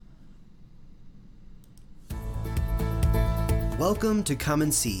Welcome to Come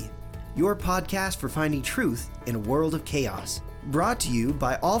and See, your podcast for finding truth in a world of chaos. Brought to you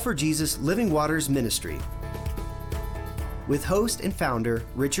by All for Jesus Living Waters Ministry. With host and founder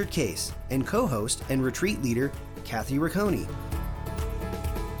Richard Case and co-host and retreat leader Kathy Riccone.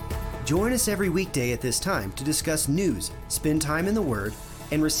 Join us every weekday at this time to discuss news, spend time in the Word,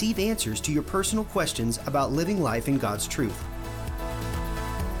 and receive answers to your personal questions about living life in God's truth.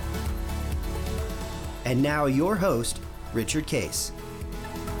 And now your host, Richard Case.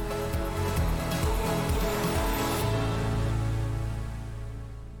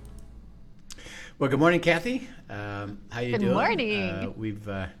 Well, good morning, Kathy. How you doing? Good morning. We've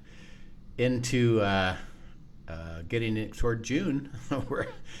into getting toward June.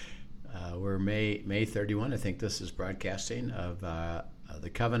 we're May 31. I think this is broadcasting of the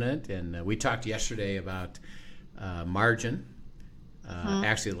covenant, and we talked yesterday about margin.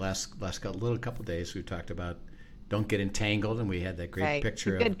 Actually, the last couple of days we talked about don't get entangled, and we had that great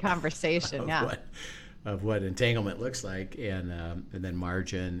picture. Good conversation, of what entanglement looks like, and then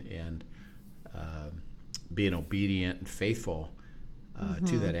margin and being obedient and faithful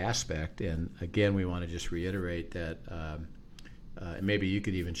to that aspect. And again, we want to just reiterate that. And maybe you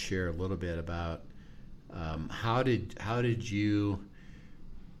could even share a little bit about how did you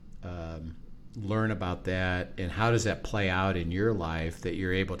learn about that, and how does that play out in your life that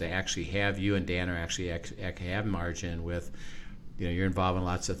you're able to actually have, you and Dan are actually have margin with, you're involved in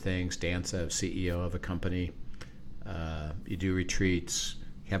lots of things. Dan's a CEO of a company. You do retreats,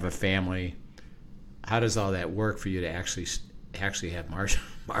 have a family. How does all that work for you to actually have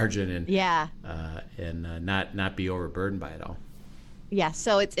margin and not be overburdened by it all? Yeah,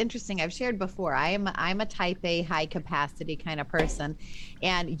 so it's interesting. I've shared before, I'm a type A high capacity kind of person.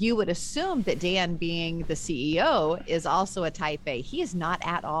 And you would assume that Dan, being the CEO, is also a type A. He is not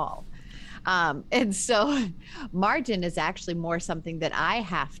at all. And so margin is actually more something that I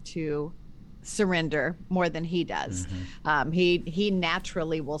have to surrender more than he does. He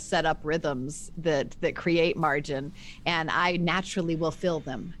naturally will set up rhythms that create margin, and I naturally will fill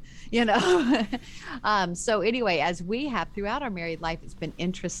them. So anyway, as we have throughout our married life, it's been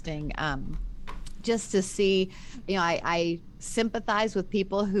interesting just to see, I sympathize with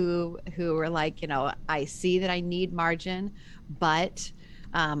people who are like, I see that I need margin, but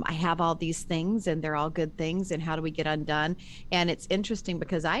I have all these things and they're all good things, and how do we get undone? And it's interesting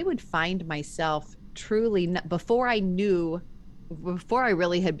because I would find myself truly, before I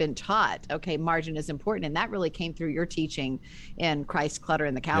really had been taught, okay, margin is important. And that really came through your teaching in Christ, Clutter,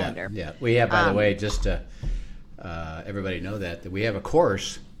 and the Calendar. Yeah. We have, by the way, just to everybody know that we have a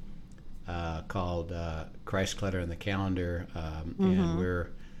course called Christ, Clutter, and the Calendar. And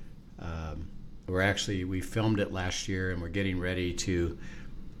we filmed it last year, and we're getting ready to,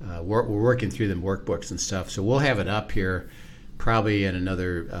 we're working through the workbooks and stuff. So we'll have it up here probably in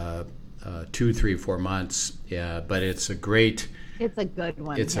another 2, 3, 4 months. Yeah, but it's a good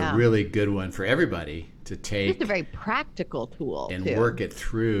one. It's a really good one for everybody to take. It's a very practical tool and work it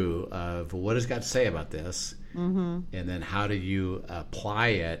through of what does God say about this, and then how do you apply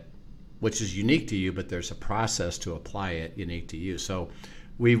it, which is unique to you, but there's a process to apply it unique to you. So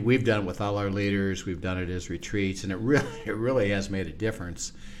we've done it with all our leaders. We've done it as retreats, and it really has made a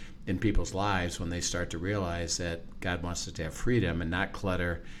difference in people's lives when they start to realize that God wants us to have freedom and not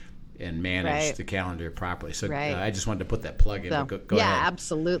clutter and manage the calendar properly. So I just wanted to put that plug in. So, go ahead. Yeah,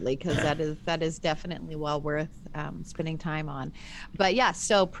 absolutely, because that is definitely well worth spending time on. But yeah,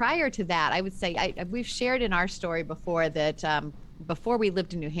 so prior to that, I would say we've shared in our story before that before we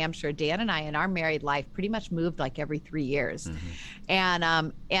lived in New Hampshire, Dan and I in our married life pretty much moved like every 3 years.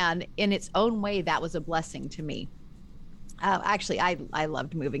 And in its own way, that was a blessing to me. Actually, I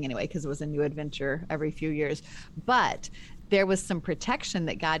loved moving anyway because it was a new adventure every few years. But there was some protection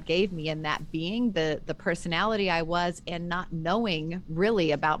that God gave me in that, being the personality I was and not knowing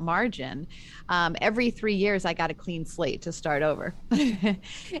really about margin. Every 3 years, I got a clean slate to start over.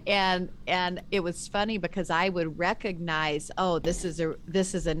 and it was funny because I would recognize, oh, this is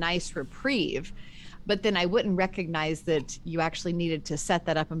a nice reprieve. But then I wouldn't recognize that you actually needed to set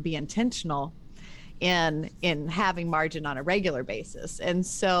that up and be intentional in having margin on a regular basis. And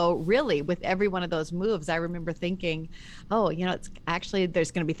so really with every one of those moves, I remember thinking, oh, it's actually, there's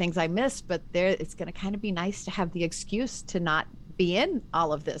going to be things I missed, but it's going to kind of be nice to have the excuse to not be in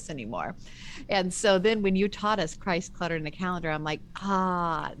all of this anymore. And so then when you taught us Christ, Clutter, and the Calendar, I'm like,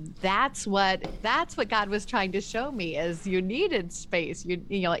 that's what God was trying to show me, is you needed space.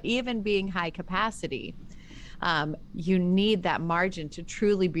 Even being high capacity, you need that margin to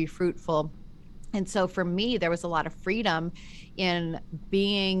truly be fruitful. And so for me, there was a lot of freedom in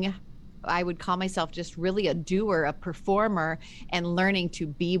being I would call myself just really a doer, a performer, and learning to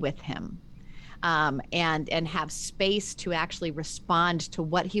be with him. And have space to actually respond to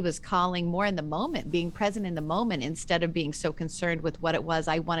what he was calling more in the moment, being present in the moment instead of being so concerned with what it was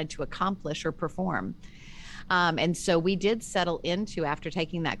I wanted to accomplish or perform. And so we did settle into, after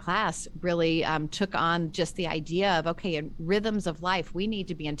taking that class, really took on just the idea of, okay, in rhythms of life, we need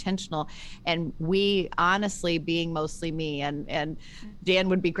to be intentional. And we honestly, being mostly me, and Dan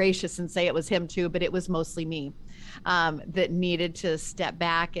would be gracious and say it was him too, but it was mostly me. That needed to step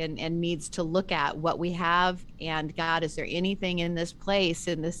back and needs to look at what we have. And God, is there anything in this place,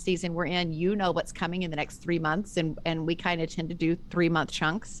 in this season we're in? You know what's coming in the next 3 months. And we kind of tend to do 3-month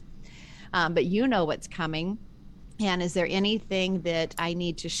chunks. But you know what's coming. And is there anything that I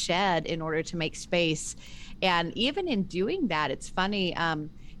need to shed in order to make space? And even in doing that, it's funny.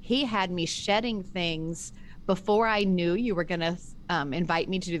 He had me shedding things before I knew you were going to invite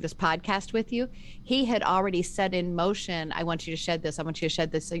me to do this podcast with you. He had already set in motion, I want you to shed this. I want you to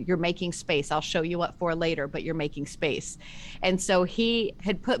shed this. So you're making space. I'll show you what for later, but you're making space. And so he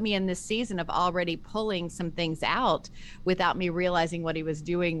had put me in this season of already pulling some things out without me realizing what he was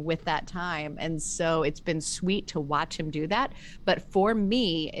doing with that time. And so it's been sweet to watch him do that. But for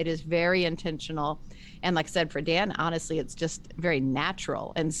me, it is very intentional. And like I said, for Dan, honestly, it's just very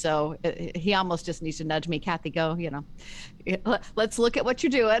natural. And so he almost just needs to nudge me, Kathy, go, let's look at what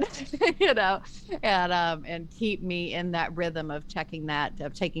you're doing, and keep me in that rhythm of checking that,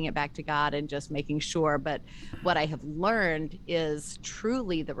 of taking it back to God and just making sure. But what I have learned is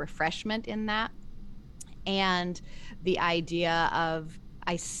truly the refreshment in that, and the idea of,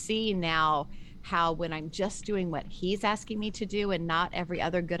 I see now how when I'm just doing what he's asking me to do and not every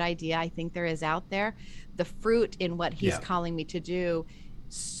other good idea I think there is out there, the fruit in what he's calling me to do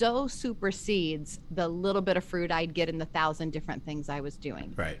so supersedes the little bit of fruit I'd get in the 1,000 different things I was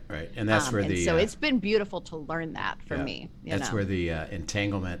doing. Right. And that's where so it's been beautiful to learn that for me. That's where the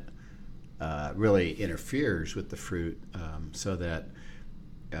entanglement really interferes with the fruit, so that,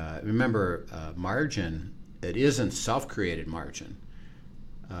 remember, margin, it isn't self-created margin.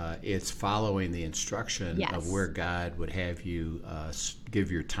 It's following the instruction of where God would have you give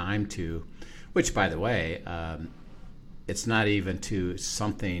your time to, which, by the way, it's not even to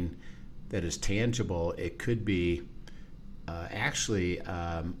something that is tangible. It could be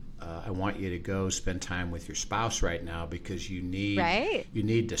I want you to go spend time with your spouse right now because you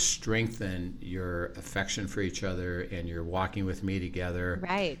need to strengthen your affection for each other, and you're walking with me together.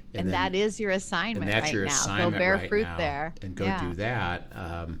 Right. And then, that is your assignment and that's right your now. assignment go bear right fruit now, there. And go do that.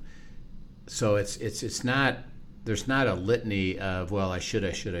 So it's not, there's not a litany of, well, I should.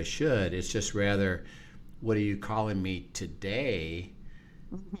 It's just rather, what are you calling me today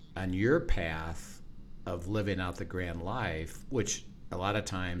on your path of living out the grand life, which a lot of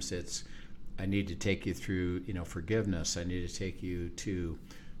times it's, I need to take you through, forgiveness. I need to take you to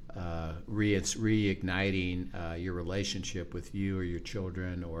reigniting your relationship with you or your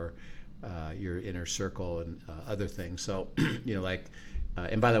children or your inner circle and other things. So,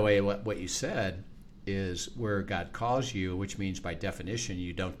 and by the way, what you said is where God calls you, which means by definition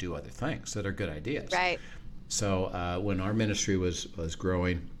you don't do other things that are good ideas. Right. So when our ministry was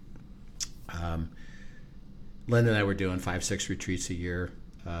growing, Linda and I were doing 5-6 retreats a year,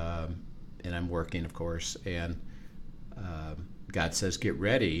 and I'm working, of course, and God says, get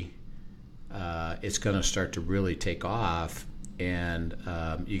ready. It's going to start to really take off, and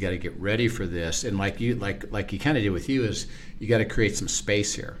you got to get ready for this. And like you kind of did with you, is you got to create some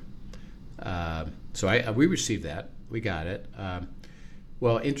space here. So we received that. We got it.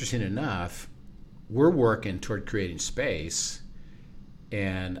 Well, interesting enough, we're working toward creating space,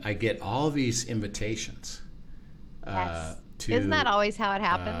 and I get all these invitations. Yes. Isn't that always how it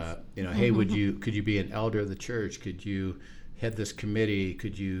happens? Hey, could you be an elder of the church? Could you head this committee?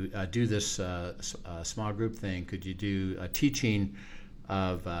 Could you do this small group thing? Could you do a teaching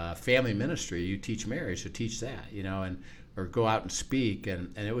of family ministry? You teach marriage, so teach that, or go out and speak.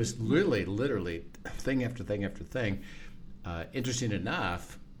 And it was literally thing after thing after thing. Interesting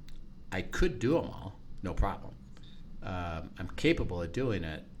enough, I could do them all, no problem. I'm capable of doing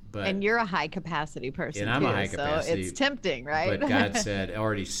it. And you're a high capacity person, and I'm a high capacity. So it's tempting, right? But God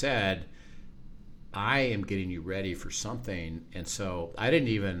already said, I am getting you ready for something. And so I didn't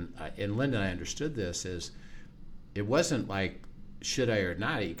even, and Linda and I understood this, is it wasn't like, should I or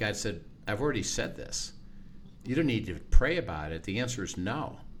not? God said, I've already said this. You don't need to pray about it. The answer is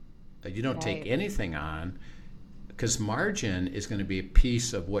no. You don't take anything on, because margin is going to be a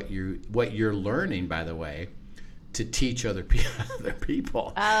piece of what you're learning, by the way, to teach other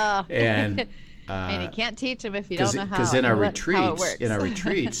people. Oh. And And you can't teach them if you don't know how. Because how it works. in our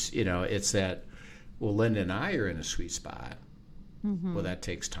retreats, it's that. Well, Linda and I are in a sweet spot. Mm-hmm. Well, that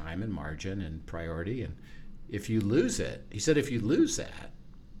takes time and margin and priority. And if you lose it, he said, if you lose that,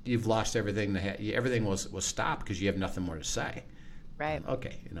 you've lost everything. Everything was stopped because you have nothing more to say. Right.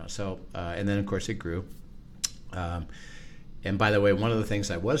 Okay. So and then of course it grew. And by the way, one of the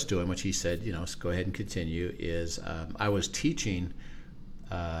things I was doing, which he said, go ahead and continue, is I was teaching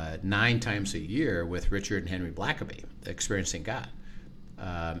 9 times a year with Richard and Henry Blackaby, Experiencing God.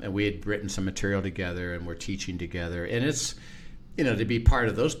 And we had written some material together and we're teaching together. And it's, to be part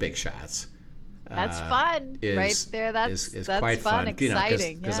of those big shots. That's fun, right there. That's quite fun,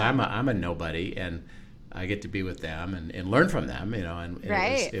 exciting. Because I'm a nobody, and I get to be with them and learn from them, and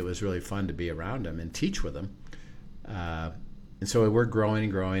right. it was really fun to be around them and teach with them. And so we're growing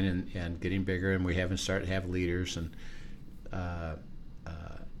and growing and getting bigger, and we haven't started to have leaders. And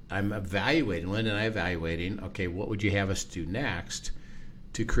I'm evaluating, Linda and I evaluating, okay, what would you have us do next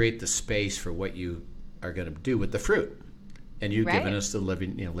to create the space for what you are going to do with the fruit? And you've given us the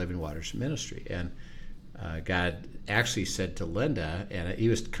Living Waters ministry. And God actually said to Linda, and he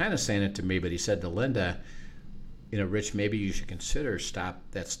was kind of saying it to me, but he said to Linda, Rich, maybe you should consider stop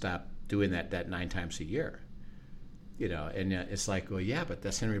doing that 9 times a year. And it's like, well, yeah, but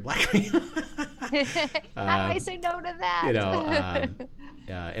that's Henry Blackaby. How do I say no to that?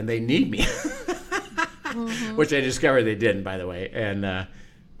 And they need me, mm-hmm. which I discovered they didn't, by the way. And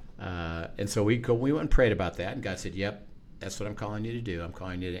so we went and prayed about that, and God said, yep, that's what I'm calling you to do. I'm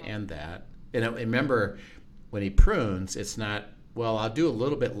calling you to end that. And remember, when he prunes, it's not, well, I'll do a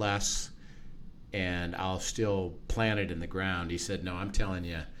little bit less and I'll still plant it in the ground. He said, no, I'm telling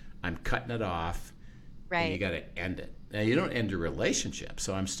you, I'm cutting it off. Right. And you got to end it. Now, you don't end your relationship,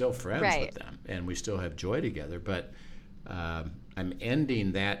 so I'm still friends with them and we still have joy together, but I'm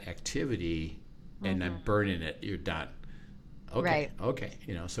ending that activity and I'm burning it. You're done. Okay. Okay.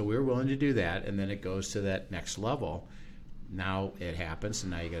 So we were willing to do that, and then it goes to that next level. Now it happens,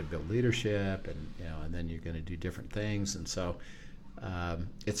 and now you got to build leadership, and then you're going to do different things, and so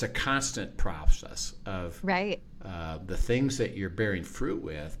it's a constant process of the things that you're bearing fruit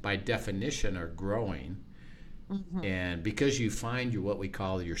with, by definition, are growing, and because you find what we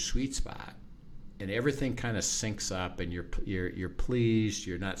call your sweet spot, and everything kind of syncs up, and you're pleased,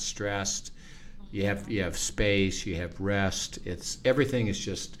 you're not stressed, you have space, you have rest. Everything is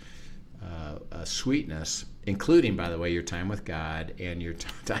just a sweetness, including, by the way, your time with God and your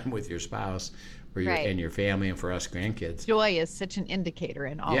time with your spouse and your family, and for us, grandkids. Joy is such an indicator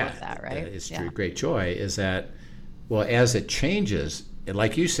in all of that, right? It's true. Great joy is that, well, as it changes, and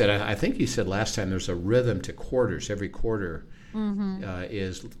like you said, I think you said last time, there's a rhythm to quarters. Every quarter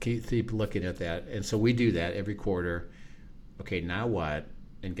is keep looking at that, and so we do that every quarter. Okay, now what?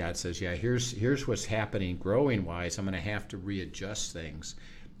 And God says, yeah, here's what's happening growing wise. I'm going to have to readjust things.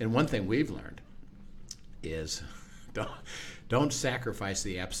 And one thing we've learned is don't sacrifice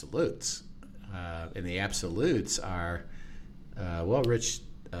the absolutes. And the absolutes are, well, Rich,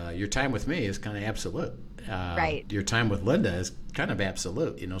 your time with me is kind of absolute. Your time with Linda is kind of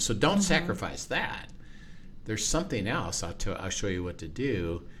absolute, so don't sacrifice that. There's something else. I'll show you what to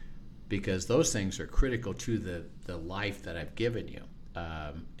do, because those things are critical to the life that I've given you.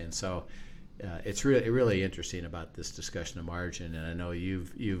 And so it's really interesting about this discussion of margin, and I know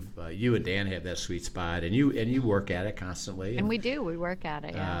you and Dan have that sweet spot, and you work at it constantly. And we work at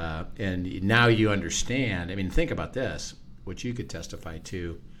it. Yeah. And now you understand. I mean, think about this, which you could testify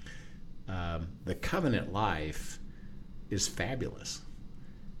to. The covenant life is fabulous,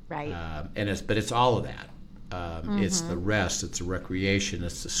 right? But it's all of that. It's the rest, it's the recreation,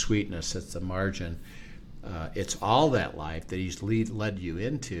 it's the sweetness, it's the margin. It's all that life that he's led you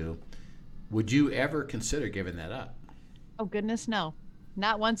into. Would you ever consider giving that up? Oh, goodness, no.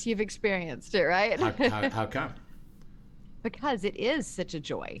 Not once you've experienced it, right? How come? Because it is such a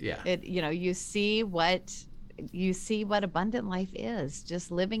joy. Yeah. You see what abundant life is, just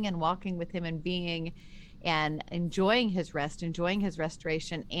living and walking with him and being and enjoying his rest, enjoying his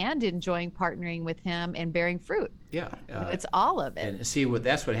restoration, and enjoying partnering with him and bearing fruit. Yeah. It's all of it. And see,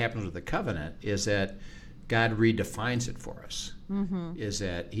 that's what happens with the covenant, is that God redefines it for us. Is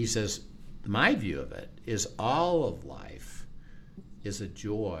that he says, my view of it is all of life is a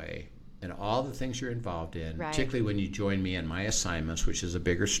joy, and all the things you're involved in, particularly when you join me in my assignments, which is a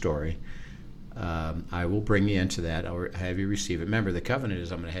bigger story. I will bring you into that, or have you receive it. Remember, the covenant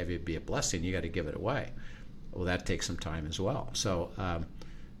is I'm going to have you be a blessing. You got to give it away. Well, that takes some time as well. So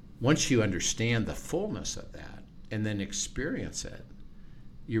once you understand the fullness of that and then experience it,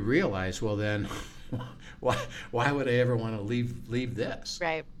 you realize, well, then why would I ever want to leave this?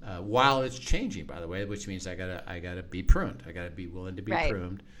 Right. While it's changing, by the way, which means I gotta be pruned. I gotta be willing to be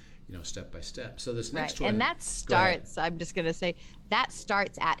pruned, step by step. So this next one, and that starts. I'm just going to say that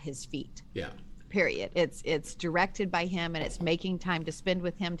starts at his feet. Yeah. Period. It's directed by him, and it's making time to spend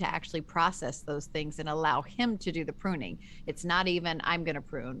with him to actually process those things and allow him to do the pruning. It's not even I'm going to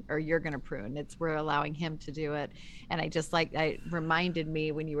prune or you're going to prune. It's we're allowing him to do it. And I reminded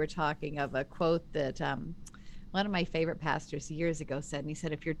me when you were talking of a quote that one of my favorite pastors years ago said, and he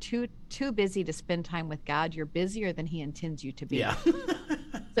said, if you're too busy to spend time with God, you're busier than he intends you to be. Yeah.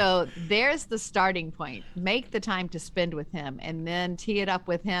 So there's the starting point. Make the time to spend with him, and then tee it up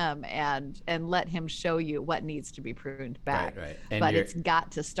with him and let him show you what needs to be pruned back. Right. But it's got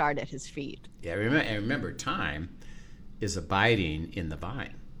to start at his feet. Yeah, remember, time is abiding in the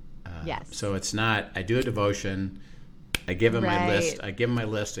vine. Yes. So it's not, I do a devotion, I give him my list. Right. I give him my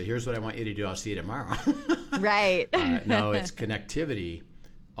list. Here's what I want you to do. I'll see you tomorrow. Right. No, it's connectivity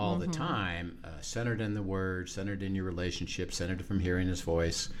all the time, centered in the Word, centered in your relationship, centered from hearing His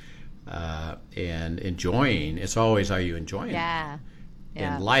voice, and enjoying. It's always, are you enjoying? Yeah.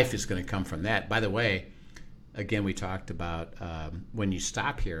 And life is going to come from that. By the way, again, we talked about when you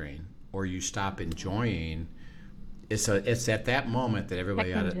stop hearing or you stop enjoying. It's at that moment that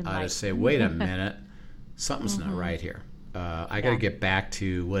everybody ought to say, wait a minute, something's not right here. I got to get back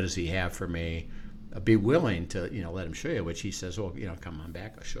to what does He have for me. Be willing to let Him show you, which He says, well, come on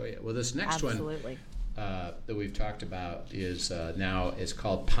back, I'll show you. Well, this next one that we've talked about is now it's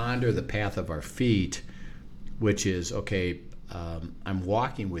called ponder the path of our feet, which is I'm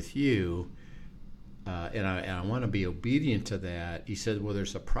walking with you, and I want to be obedient to that. He said, well,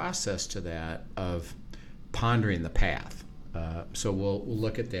 there's a process to that of pondering the path. So we'll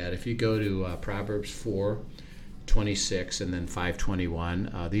look at that. If you go to Proverbs 4:26 and then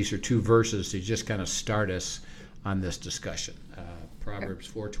 5:21, these are two verses to just kind of start us on this discussion. Proverbs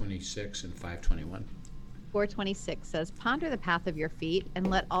 4:26 and 5:21. 4:26 says, ponder the path of your feet and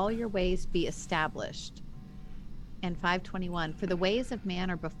let all your ways be established. And 5:21, for the ways of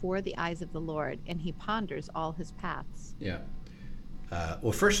man are before the eyes of the Lord, and He ponders all His paths. Yeah.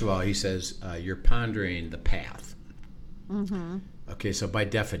 Well, first of all, he says you're pondering the path. Mm-hmm. Okay, so by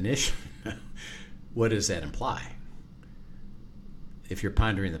definition, what does that imply? If you're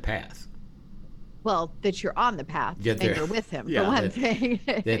pondering the path, well, that you're on the path and you're with Him, yeah, for one thing.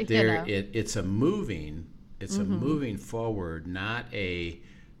 That there, it's a moving, a moving forward, not a,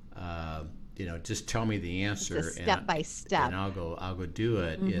 just tell me the answer. It's a step by step, and I'll go do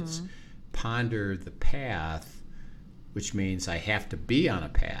it. It's ponder the path, which means I have to be on a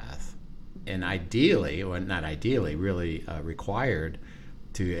path, and ideally, or not ideally, really required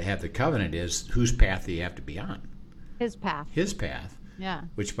to have the covenant is whose path do you have to be on? His path. His path. Yeah.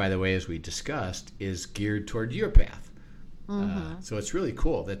 Which, by the way, as we discussed, is geared toward your path. So it's really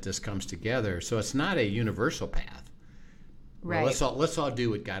cool that this comes together. So it's not a universal path. Right. Well, let's all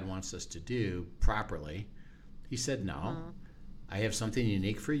do what God wants us to do properly. He said, no, I have something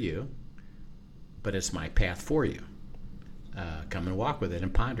unique for you, but it's my path for you. Come and walk with it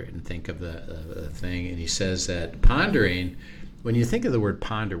and ponder it and think of the thing. And he says that pondering, when you think of the word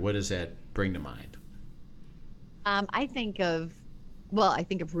ponder, what does that bring to mind? I think of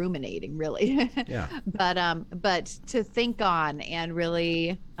ruminating, really. Yeah. But to think on and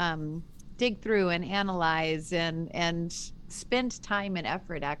really dig through and analyze and spend time and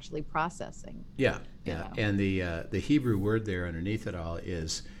effort actually processing. Yeah. And the Hebrew word there underneath it all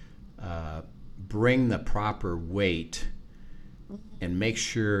is bring the proper weight and make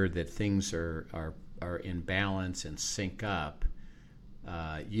sure that things are in balance and sync up,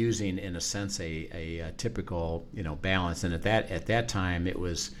 using, in a sense, a typical balance. And at that time, it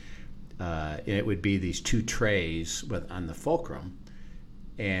was it would be these two trays on the fulcrum,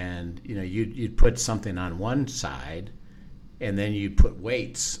 and you'd put something on one side, and then you'd put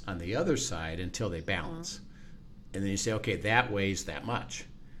weights on the other side until they balance, and then you say, okay, that weighs that much.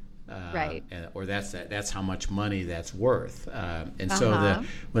 Right. Or that's how much money that's worth. So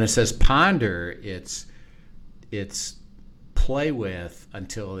when it says ponder, it's play with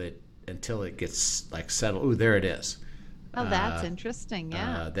until it gets like settled. Ooh, there it is. Oh, that's interesting.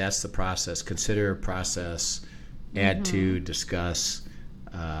 Yeah. That's the process. Consider, process, add to, discuss,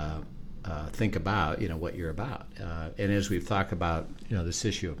 think about what you're about. And as we've talked about this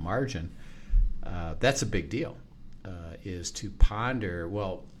issue of margin, that's a big deal. Is to ponder.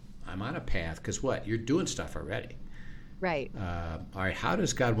 Well, I'm on a path because what? You're doing stuff already. Right. All right, how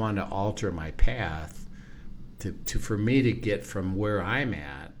does God want to alter my path for me to get from where I'm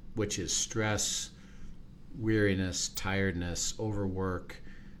at, which is stress, weariness, tiredness, overwork,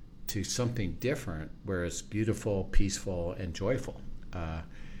 to something different where it's beautiful, peaceful, and joyful.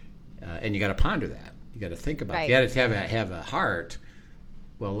 And you got to ponder that. You got to think about it. You got to have a heart.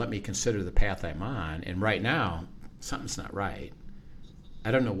 Well, let me consider the path I'm on. And right now, something's not right.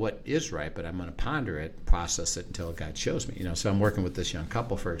 I don't know what is right, but I'm going to ponder it, process it until God shows me. So I'm working with this young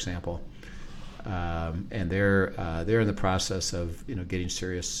couple, for example, and they're in the process of getting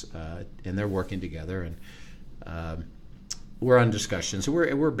serious, and they're working together, and we're on discussions. So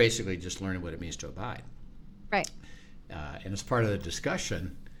we're basically just learning what it means to abide. Right. And as part of the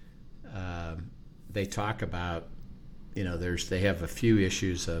discussion, they talk about they have a few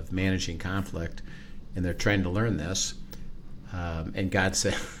issues of managing conflict, and they're trying to learn this. And God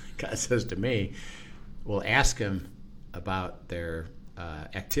says to me, well, ask them about their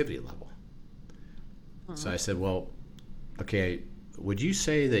activity level. Mm-hmm. So I said, well, okay, would you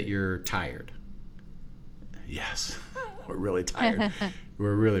say that you're tired? Yes, we're really tired.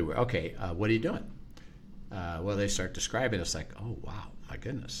 Okay, what are you doing? Well, they start describing it. It's like, oh, wow, my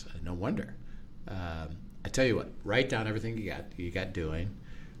goodness, no wonder. I tell you what, write down everything you got doing.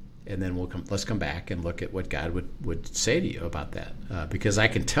 And then let's come back and look at what God would say to you about that. Because I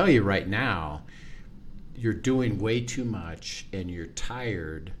can tell you right now, you're doing way too much and you're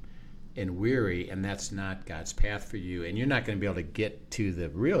tired and weary, and that's not God's path for you. And you're not going to be able to get to the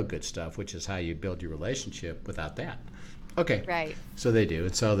real good stuff, which is how you build your relationship, without that. Okay. Right. So they do.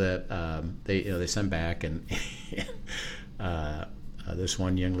 And so they send back, and this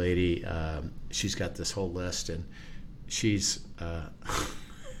one young lady, she's got this whole list, and she's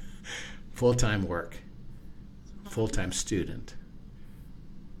full-time work, full-time student,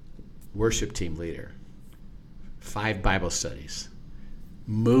 worship team leader, 5 Bible studies,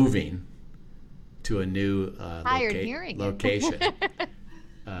 moving to a new location.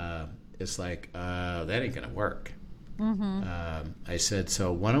 It's like, that ain't going to work. Mm-hmm. I said,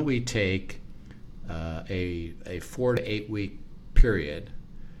 so why don't we take a 4 to 8 week period,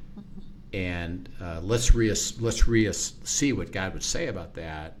 and let's see what God would say about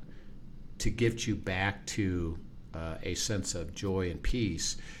that, to get you back to a sense of joy and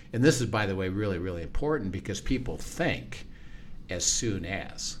peace. And this is, by the way, really, really important, because people think as soon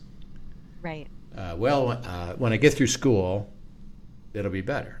as. Right. When I get through school, it'll be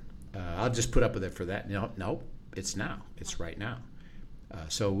better. I'll just put up with it for that. No, it's now. It's right now.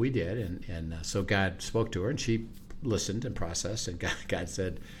 So we did, and so God spoke to her, and she listened and processed, and God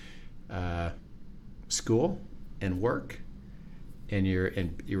said, school and work and your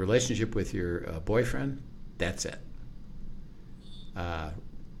relationship with your boyfriend, that's it.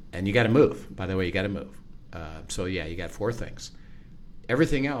 And you got to move. By the way, you got to move. So yeah, you got 4 things.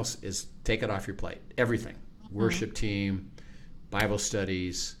 Everything else is take it off your plate. Everything. Mm-hmm. Worship team, Bible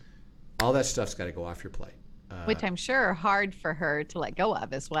studies, all that stuff's got to go off your plate. Which I'm sure are hard for her to let go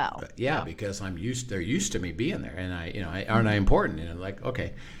of as well. Yeah, so. Because they're used to me being there, and aren't I important? Like,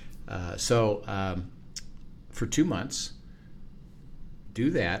 okay. So for 2 months, do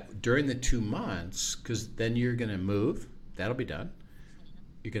that during the 2 months, because then you're going to move. That'll be done.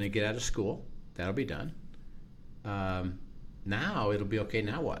 You're going to get out of school. That'll be done. Now it'll be okay.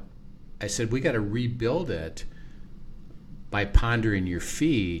 Now what? I said, we got to rebuild it by pondering your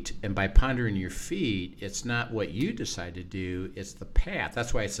feet. And by pondering your feet, it's not what you decide to do, it's the path.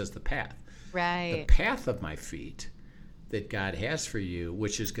 That's why it says the path. Right. The path of my feet that God has for you,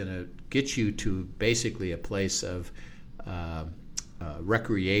 which is going to get you to basically a place of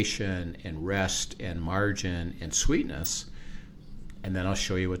recreation and rest and margin and sweetness. And then I'll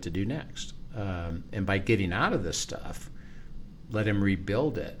show you what to do next. And by getting out of this stuff, let him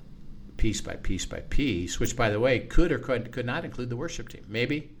rebuild it piece by piece by piece, which, by the way, could or could not include the worship team.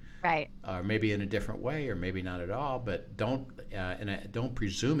 Maybe. Right. Or maybe in a different way, or maybe not at all. But don't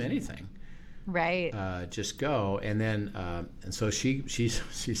presume anything. Right. Just go. And then, and so she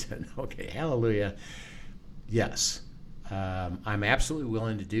said, okay, hallelujah. Yes. I'm absolutely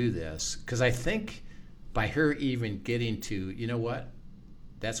willing to do this, because I think by her even getting to, you know what,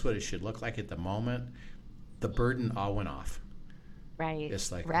 that's what it should look like at the moment, the burden all went off. Right.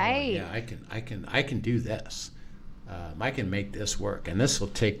 It's like, right. Oh, yeah, I can do this. I can make this work, and this will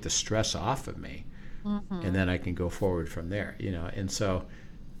take the stress off of me, mm-hmm. and then I can go forward from there. And so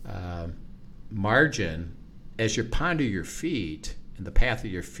margin, as you ponder your feet and the path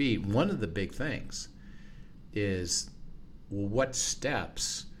of your feet, one of the big things is, well, what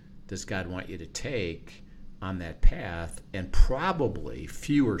steps does God want you to take on that path? And probably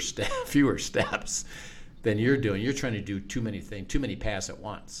fewer steps than you're doing. You're trying to do too many things, too many paths at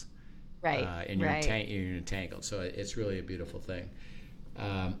once. Right. And you're entangled. So it's really a beautiful thing.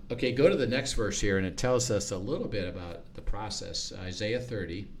 Okay, go to the next verse here, and it tells us a little bit about the process. Isaiah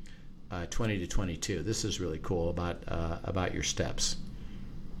 30, 20 to 22. This is really cool about your steps.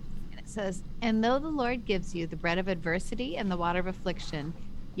 And it says, "And though the Lord gives you the bread of adversity and the water of affliction,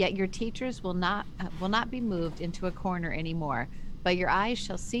 yet your teachers will not be moved into a corner anymore. But your eyes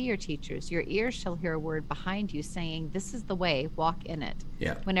shall see your teachers, your ears shall hear a word behind you saying, 'This is the way, walk in it.'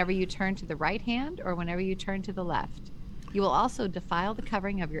 Yeah. Whenever you turn to the right hand or whenever you turn to the left. You will also defile the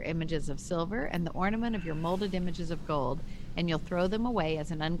covering of your images of silver and the ornament of your molded images of gold, and you'll throw them away as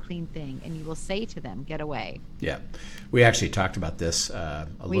an unclean thing, and you will say to them, 'Get away.'" Yeah, we actually talked about this a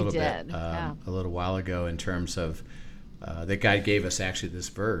little bit yeah. a little while ago in terms of that God gave us actually this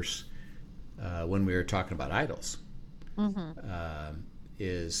verse when we were talking about idols.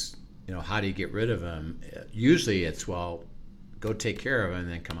 Is, how do you get rid of them? Usually it's, well, go take care of them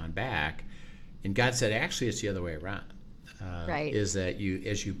and then come on back. And God said, actually, it's the other way around. Right. Is that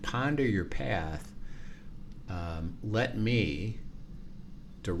as you ponder your path, let me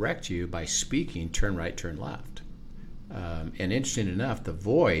direct you by speaking, turn right, turn left. And interesting enough, the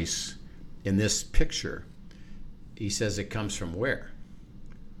voice in this picture, he says it comes from where?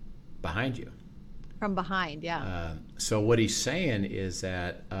 Behind you. From behind, yeah. So what he's saying is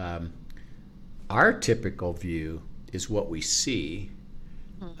that our typical view is what we see,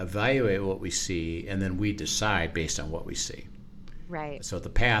 evaluate what we see, and then we decide based on what we see. Right. So the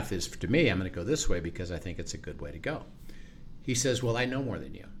path is, to me, I'm going to go this way because I think it's a good way to go. He says, well, I know more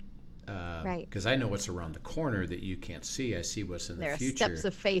than you. Right. Because I know what's around the corner that you can't see. I see what's in the future. There are steps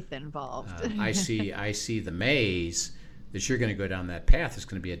of faith involved. I see the maze that you're going to go down that path. It's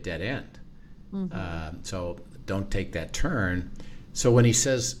going to be a dead end. So don't take that turn. So when he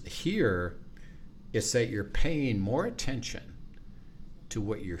says here, it's that you're paying more attention to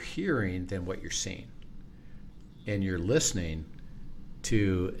what you're hearing than what you're seeing. And you're listening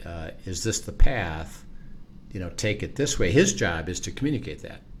to, is this the path? Take it this way. His job is to communicate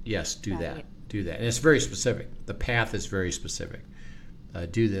that. Yes, do that. Do that. And it's very specific. The path is very specific.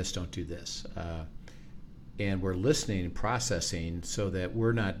 Do this, don't do this. And we're listening and processing so that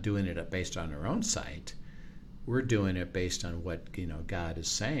we're not doing it based on our own sight. We're doing it based on what God is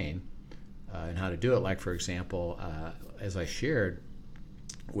saying and how to do it. Like, for example, as I shared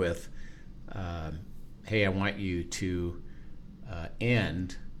with, hey, I want you to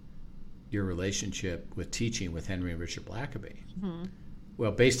end your relationship with teaching with Henry and Richard Blackaby.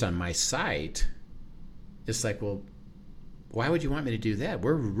 Well, based on my sight, it's like, well, why would you want me to do that?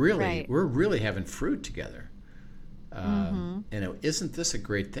 We're really having fruit together. And isn't this a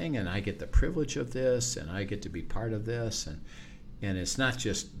great thing? And I get the privilege of this, and I get to be part of this. And it's not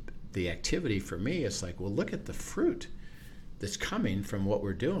just the activity for me. It's like, well, look at the fruit that's coming from what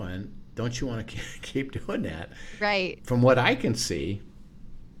we're doing. Don't you want to keep doing that? Right. From what I can see,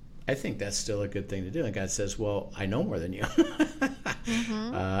 I think that's still a good thing to do. And God says, well, I know more than you.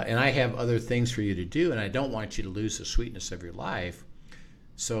 And I have other things for you to do, and I don't want you to lose the sweetness of your life.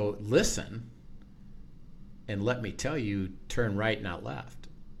 So listen, and let me tell you, turn right, not left.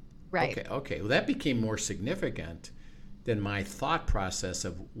 Right. Okay. Well, that became more significant than my thought process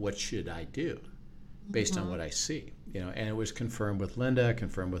of what should I do based on what I see. And it was confirmed with Linda,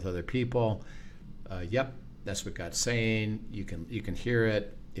 confirmed with other people. Yep, that's what God's saying. You can hear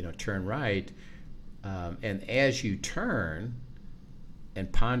it. Turn right. And as you turn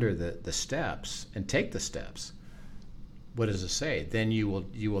and ponder the steps and take the steps, what does it say? Then you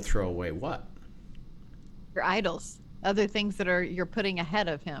will throw away what? Your idols, other things that you're putting ahead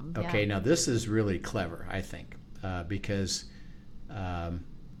of him. Okay, Now this is really clever, I think, because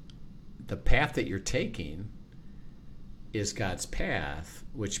the path that you're taking is God's path,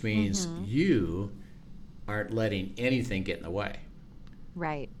 which means you aren't letting anything get in the way.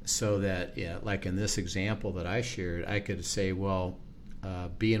 Right. So that, like in this example that I shared, I could say, well,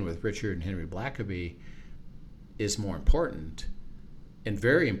 being with Richard and Henry Blackaby is more important and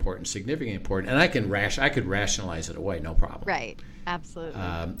very important, significantly important. And I could rationalize it away, no problem. Right. Absolutely.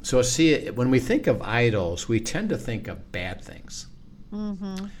 So see, when we think of idols, we tend to think of bad things.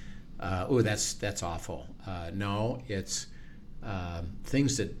 That's awful. No, it's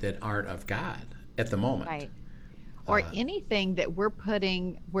things that aren't of God at the moment. Right. Or anything that we're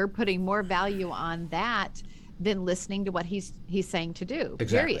putting more value on that than listening to what he's saying to do.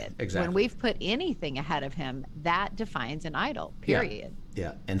 Exactly. Period. Exactly. When we've put anything ahead of him, that defines an idol. Period.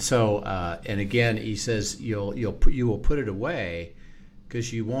 Yeah. And so, and again, he says you will put it away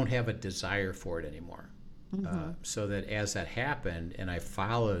because you won't have a desire for it anymore. So that as that happened, and I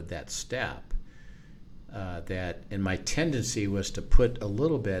followed that step, and my tendency was to put a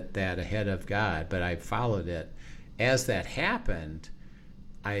little bit that ahead of God, but I followed it. As that happened,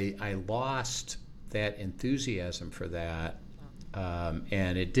 I lost that enthusiasm for that,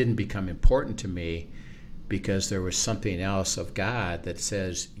 and it didn't become important to me because there was something else of God that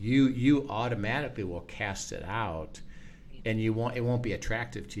says you automatically will cast it out, and it won't be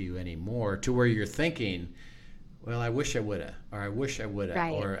attractive to you anymore, to where you're thinking, well, I wish I would have, or I wish I would have,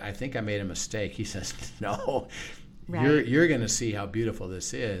 Right. or I think I made a mistake. He says, no, Right. you're going to see how beautiful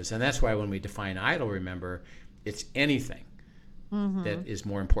this is. And that's why when we define idol, remember, it's anything that is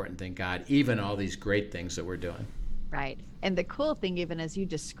more important than God, even all these great things that we're doing. Right. And the cool thing, even as you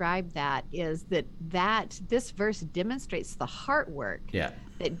described that, is that this verse demonstrates the heart work Yeah.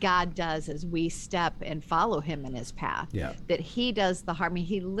 that God does as we step and follow him in his path. Yeah. That he does the heart. I mean,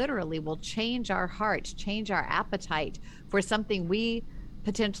 he literally will change our hearts, change our appetite for something we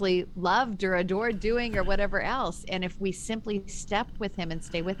potentially loved or adored doing or whatever else. And if we simply step with him and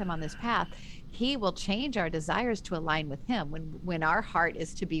stay with him on this path, he will change our desires to align with him. When our heart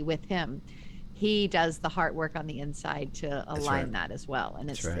is to be with him, he does the heart work on the inside to align right. that as well. And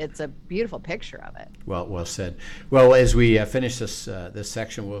That's right. it's a beautiful picture of it. Well said. Well, as we finish this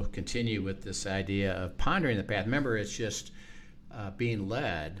section, we'll continue with this idea of pondering the path. Remember, it's just being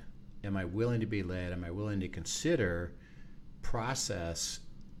led. Am I willing to be led? Am I willing to consider, process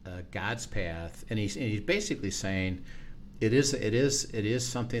God's path? And he's basically saying, it is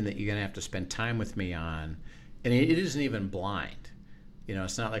something that you're going to have to spend time with me on, and it isn't even blind.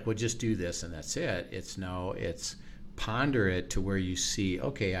 It's not like, well, just do this and that's it. It's ponder it to where you see,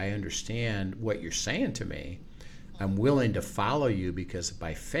 okay, I understand what you're saying to me. I'm willing to follow you because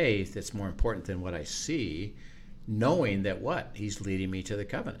by faith, it's more important than what I see, knowing that He's leading me to the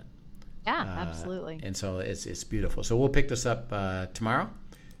covenant. Yeah, absolutely. And so it's beautiful. So we'll pick this up tomorrow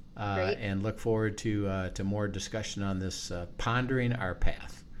Great. and look forward to more discussion on this pondering our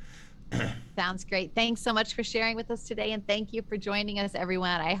path. Sounds great. Thanks so much for sharing with us today. And thank you for joining us,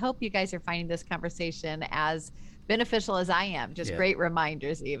 everyone. I hope you guys are finding this conversation as beneficial as I am. Just great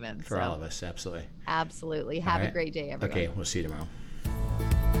reminders even. For all of us, absolutely. Absolutely. Have a great day, everyone. Okay, we'll see you tomorrow.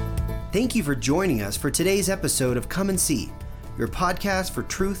 Thank you for joining us for today's episode of Come and See, your podcast for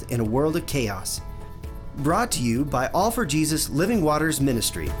truth in a world of chaos. Brought to you by All for Jesus Living Waters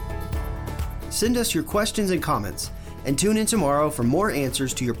Ministry. Send us your questions and comments, and tune in tomorrow for more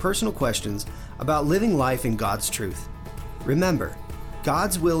answers to your personal questions about living life in God's truth. Remember,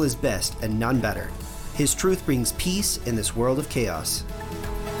 God's will is best and none better. His truth brings peace in this world of chaos.